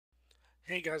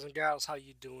Hey guys and gals, how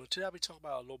you doing? Today I'll be talking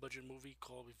about a low budget movie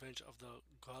called Revenge of the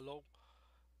Gweilo.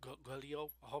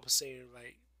 I hope I'm saying it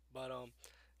right. But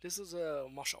this is a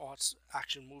martial arts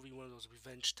action movie, one of those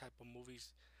revenge type of movies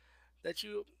that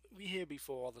we hear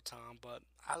before all the time. But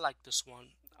I like this one.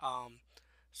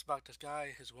 It's about this guy.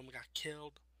 His woman got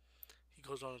killed. He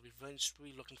goes on a revenge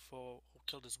spree looking for who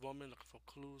killed his woman, looking for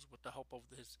clues with the help of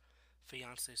his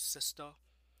fiance's sister,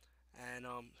 and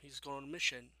he's going on a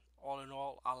mission. All in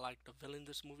all, I like the villain in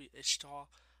this movie, Ishtar.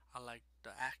 I like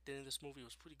the acting in this movie. It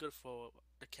was pretty good for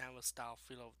the camera style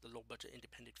feel of the low budget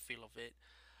independent feel of it.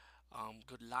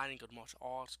 Good lighting, good martial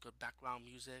arts, good background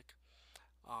music.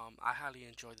 I highly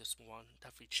enjoy this one.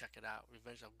 Definitely check it out.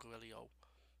 Revenge of Gweilo.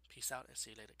 Peace out and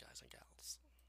see you later, guys and gals.